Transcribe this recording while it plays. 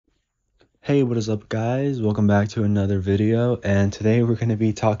Hey, what is up guys? Welcome back to another video, and today we're going to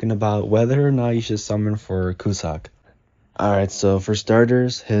be talking about whether or not you should summon for Cusack. Alright, so for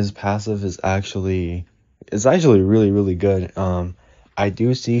starters, his passive is actually really good. I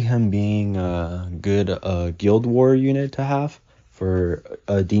do see him being a good guild war unit to have for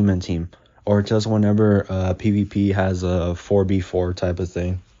a demon team, or just whenever PvP has a 4v4 type of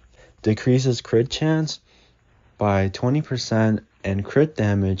thing. Decreases crit chance by 20% and crit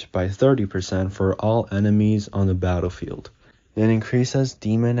damage by 30% for all enemies on the battlefield. Then increases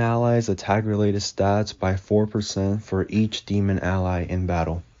demon allies attack related stats by 4% for each demon ally in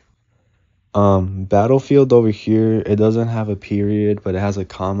battle. Battlefield over here, it doesn't have a period, but it has a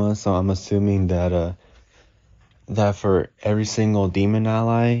comma, so I'm assuming that that for every single demon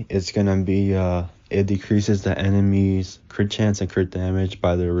ally, it's gonna be it decreases the enemy's crit chance and crit damage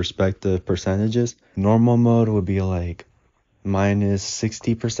by their respective percentages. Normal mode would be like minus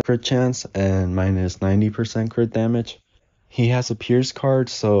 60% crit chance and minus 90% crit damage. He has a Pierce card,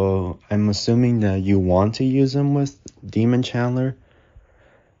 so I'm assuming that you want to use him with Demon Chandler.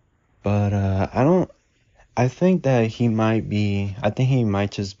 But I think that he might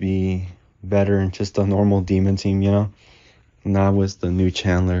just be better in just a normal demon team, not with the new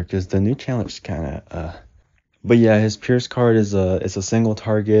Chandler, because the new Chandler's kind of But yeah, his Pierce card is a single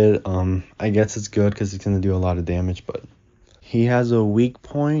target. I guess it's good because it's gonna do a lot of damage, but he has a weak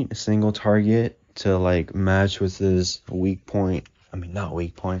point, a single target to like match with his weak point. I mean, not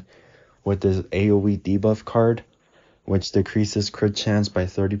weak point, with his AoE debuff card, which decreases crit chance by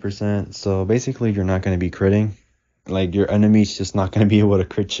 30%. So basically, you're not going to be critting. Like, your enemy's just not going to be able to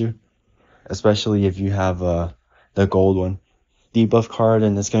crit you, especially if you have the gold one. Debuff card,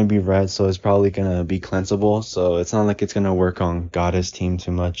 and it's going to be red, so it's probably going to be cleansable. So it's not like it's going to work on Goddess team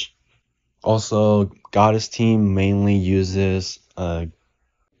too much. Also, Goddess team mainly uses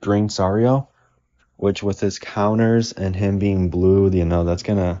Green Sario, which with his counters and him being blue, he's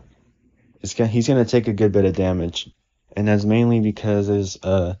gonna take a good bit of damage. And that's mainly because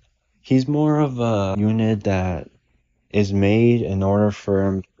he's more of a unit that is made in order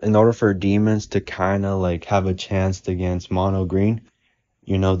for demons to kind of like have a chance against mono green.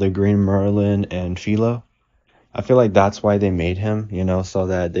 The Green Merlin and Philo. I feel like that's why they made him, so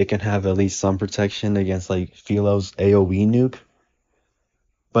that they can have at least some protection against like Philo's AoE nuke.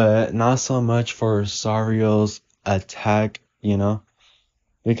 But not so much for Sario's attack,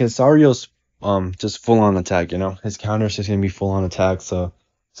 because Sario's just full on attack, his counter's just gonna be full on attack, so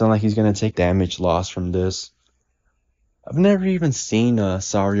it's not like he's gonna take damage loss from this. I've never even seen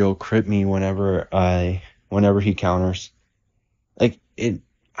Sario crit me whenever he counters. Like I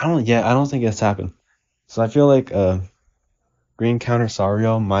don't think it's happened. So I feel like Green counter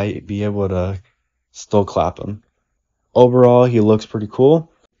Sario might be able to still clap him. Overall, he looks pretty cool.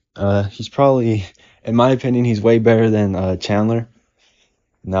 He's probably, in my opinion, he's way better than Chandler.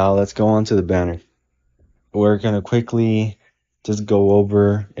 Now let's go on to the banner. We're gonna quickly just go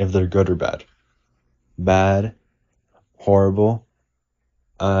over if they're good or bad. Bad, horrible.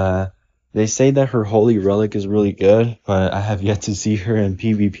 They say that her Holy Relic is really good, but I have yet to see her in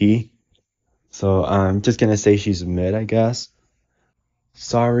PvP. So I'm just gonna say she's mid, I guess.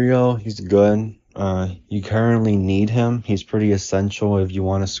 Sario, he's good. You currently need him. He's pretty essential if you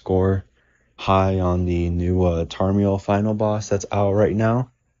want to score high on the new Tarmiel final boss that's out right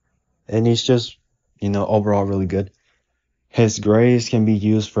now. And he's just, overall really good. His graves can be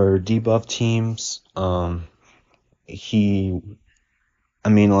used for debuff teams.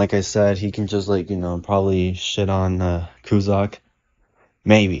 Like I said, he can just probably shit on Cusack.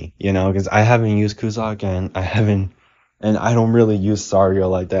 Maybe, because I haven't used Cusack and I don't really use Sario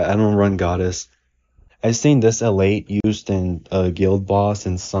like that. I don't run Goddess. I've seen this elate used in a guild boss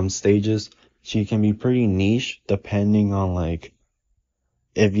in some stages. She can be pretty niche depending on like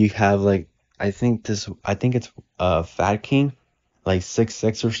if you have like I think it's Fat King, like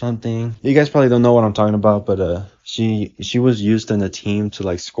 6/6 or something. You guys probably don't know what I'm talking about, but she was used in a team to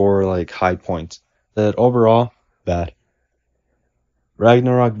like score like high points. But overall, bad.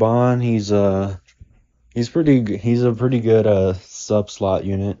 Ragnarok Bond, he's a pretty good sub slot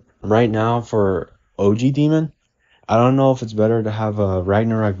unit. Right now for OG Demon, I don't know if it's better to have a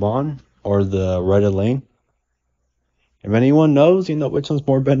Ragnarok Bond or the Red Elaine. If anyone knows, which one's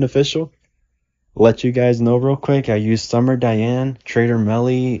more beneficial, let you guys know real quick. I use Summer Diane, Trader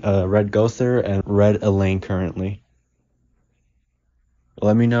Melly, Red Gother, and Red Elaine currently.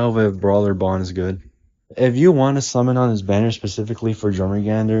 Let me know if Brawler Bond is good. If you want to summon on his banner specifically for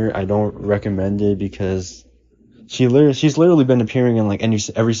Jormungandr, I don't recommend it because she's literally been appearing in like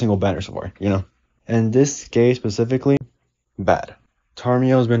every single banner so far, In this case specifically, bad.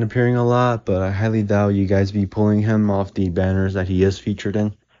 Tarmio's been appearing a lot, but I highly doubt you guys be pulling him off the banners that he is featured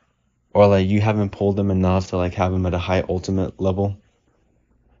in. Or like you haven't pulled him enough to like have him at a high ultimate level.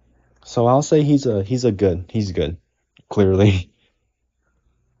 So I'll say he's good, clearly.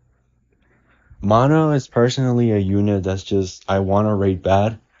 Mono is personally a unit that's just I wanna rate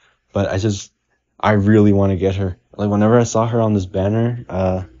bad, but I really wanna get her. Like whenever I saw her on this banner,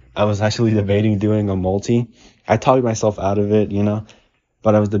 I was actually debating doing a multi. I talked myself out of it, you know.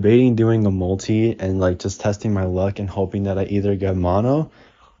 But I was debating doing a multi and like just testing my luck and hoping that I either get Mono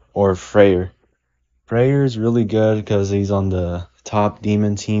or Freyr. Freyr is really good because he's on the top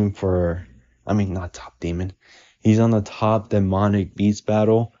demon team for, I mean, not top demon. He's on the top demonic beast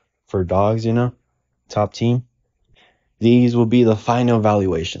battle for dogs, you know, top team. These will be the final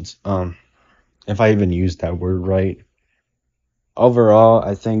evaluations. If I even used that word right. Overall,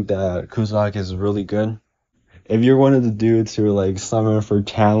 I think that Cusack is really good. If you're one of the dudes who like summon for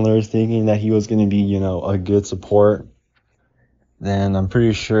Chandler thinking that he was gonna be, you know, a good support, then I'm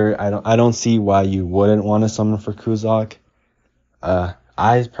pretty sure I don't see why you wouldn't want to summon for Cusack.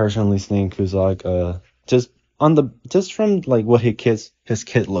 I personally think Cusack just from like what his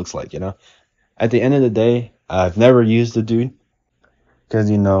kit looks like, you know. At the end of the day, I've never used the dude because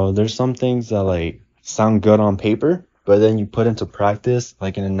you know there's some things that like sound good on paper, but then you put into practice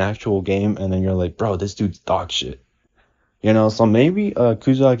like in an actual game, and then you're like, bro, this dude's dog shit. You know, so maybe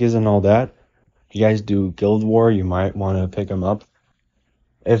Cusack isn't all that. If you guys do Guild War, you might want to pick him up.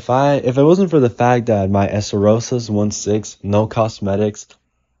 If it wasn't for the fact that my Essarosa's 1/6, no cosmetics,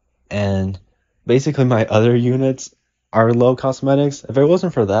 and basically my other units are low cosmetics, if it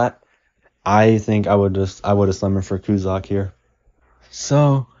wasn't for that, I think I would have summoned for Kuzak here.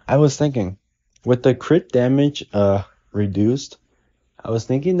 So I was thinking, with the crit damage reduced, I was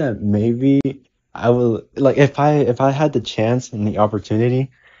thinking that maybe I will like if I had the chance and the opportunity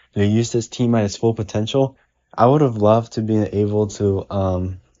to use this team at its full potential, I would have loved to be able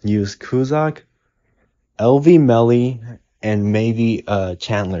to use Kuzak, LV Melly, and maybe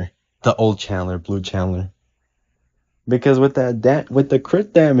Chandler, the old Chandler, blue Chandler. Because with with the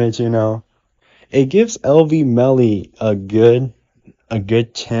crit damage, you know, it gives LV Melly a good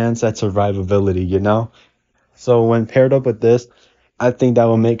chance at survivability, you know? So when paired up with this, I think that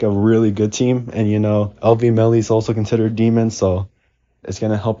will make a really good team. And you know, LV Melly is also considered demon, so it's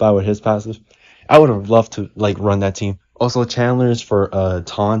gonna help out with his passive. I would have loved to like run that team. Also, Chandler's for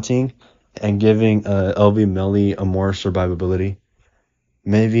taunting and giving LV Melly a more survivability.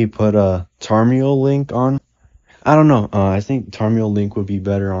 Maybe put a Tarmiel link on. I don't know. I think Tarmiel link would be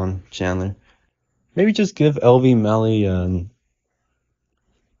better on Chandler. Maybe just give LV Melly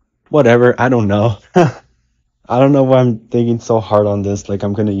whatever. I don't know. I don't know why I'm thinking so hard on this. Like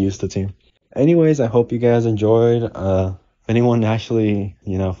I'm gonna use the team. Anyways, I hope you guys enjoyed. If anyone actually,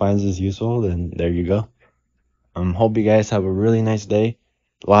 you know, finds this useful, then there you go. Hope you guys have a really nice day.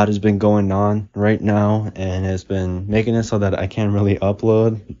 A lot has been going on right now, and it's been making it so that I can't really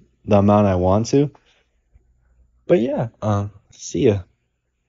upload the amount I want to. But yeah, see ya.